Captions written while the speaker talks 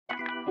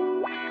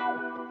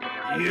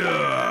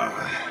Yeah,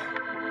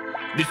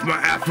 this my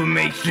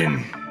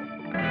affirmation.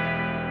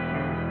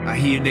 I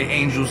hear the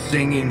angels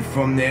singing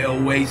from their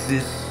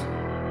oasis.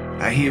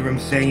 I hear them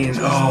saying,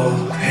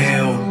 oh,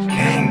 hail,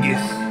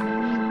 Kangas.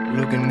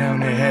 Looking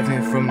down at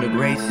heaven from the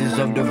graces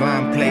of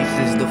divine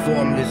places. The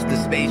formless,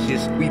 the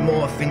spacious, we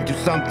morph into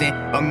something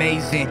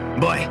amazing.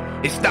 But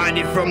it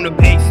started from the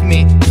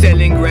basement,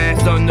 selling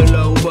grass on the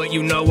low. But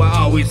you know I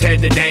always had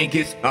the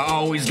dankest. I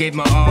always gave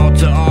my all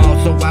to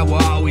all, so I will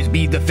always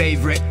be the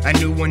favorite. I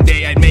knew one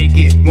day I'd make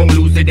it, won't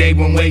lose a day,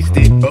 won't waste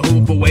it. A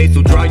hoop away,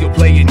 so draw your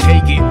play and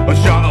take it. A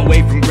shot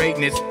away from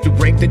greatness, to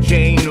break the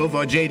chain of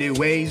our jaded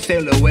ways.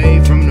 Sail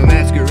away from the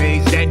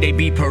masquerades that they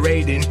be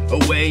parading.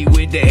 Away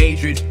with the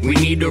hatred, we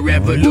need a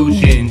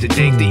revolution. To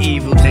take the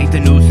evil, take the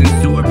nuisance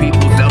to our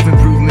people.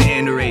 Self-improvement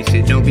and erase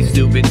it. Don't be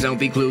stupid, don't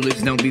be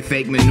clueless, don't be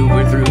fake,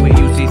 maneuver through it.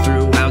 You see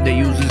through how they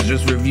use is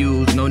just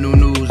reviews. No new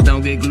news,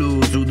 don't get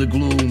glued to the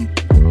gloom.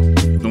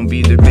 Don't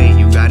be the bait,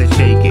 you gotta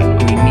shake it.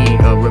 We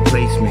need a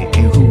replacement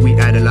in who we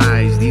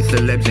idolize. These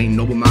celebs ain't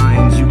noble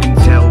minds. You can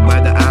tell by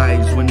the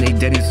eyes when they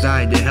dead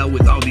inside. To hell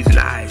with all these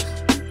lies.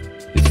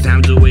 It's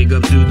time to wake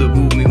up to the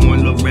movement,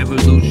 one love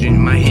revolution.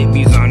 My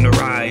hippies on the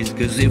rise,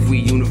 cause if we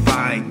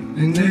unify,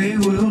 then they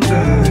will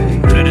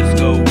die. Let us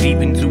go deep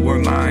into our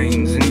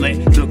minds and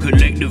let the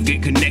collective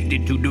get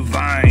connected to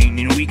divine,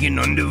 and we can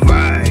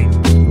undivide.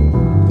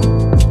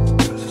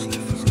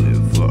 Let's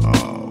live for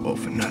all, or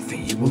for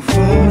nothing you will fall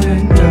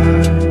and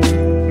die.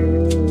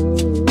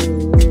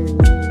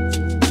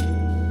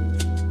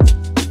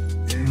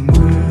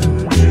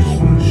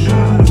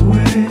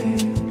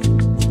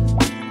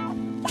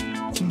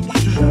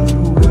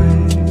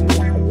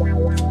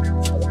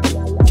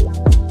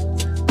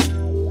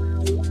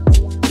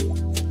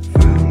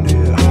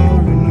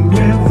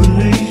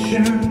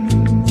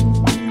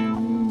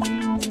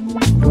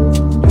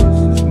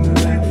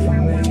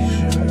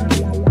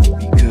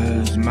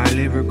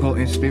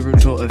 And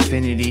spiritual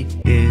affinity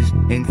is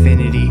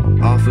infinity.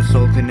 Offer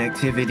soul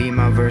connectivity.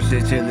 My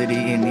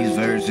versatility in these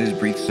verses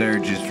breathes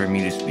surges for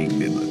me to speak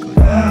biblically.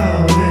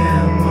 How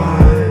am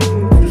I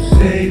to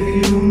save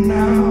you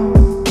now?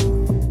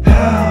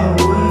 How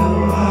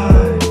will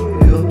I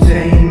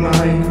obtain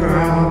my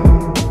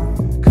crown?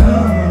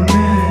 Come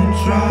and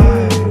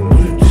try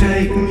to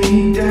take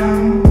me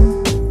down.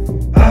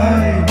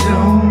 I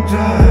don't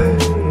die,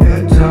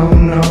 I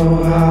don't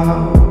know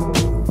how.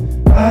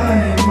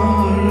 I'm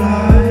alive.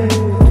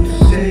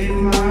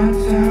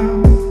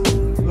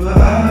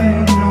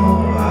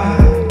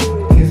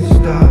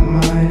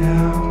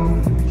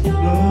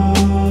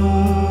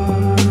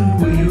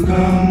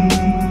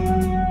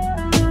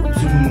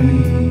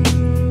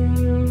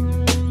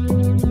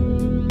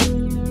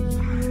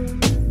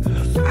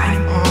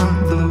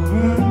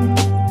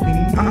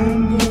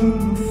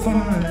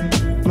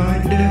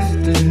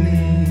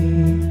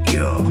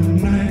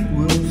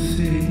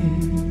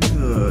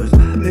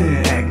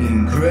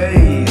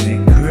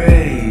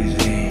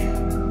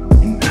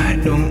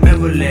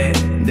 Let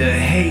the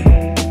hate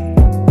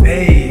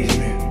phase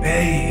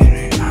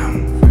me.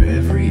 I'm for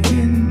every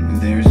in,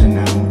 there's an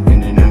out,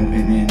 in and out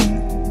and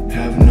in.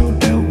 Have no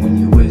doubt when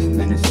you wish,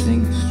 then it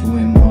sink,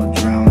 swim or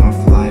drown or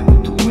fly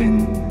with the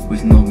wind,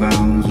 with no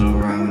bounds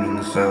around in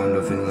the sound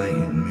of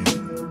enlightenment.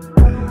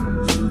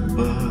 As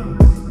above.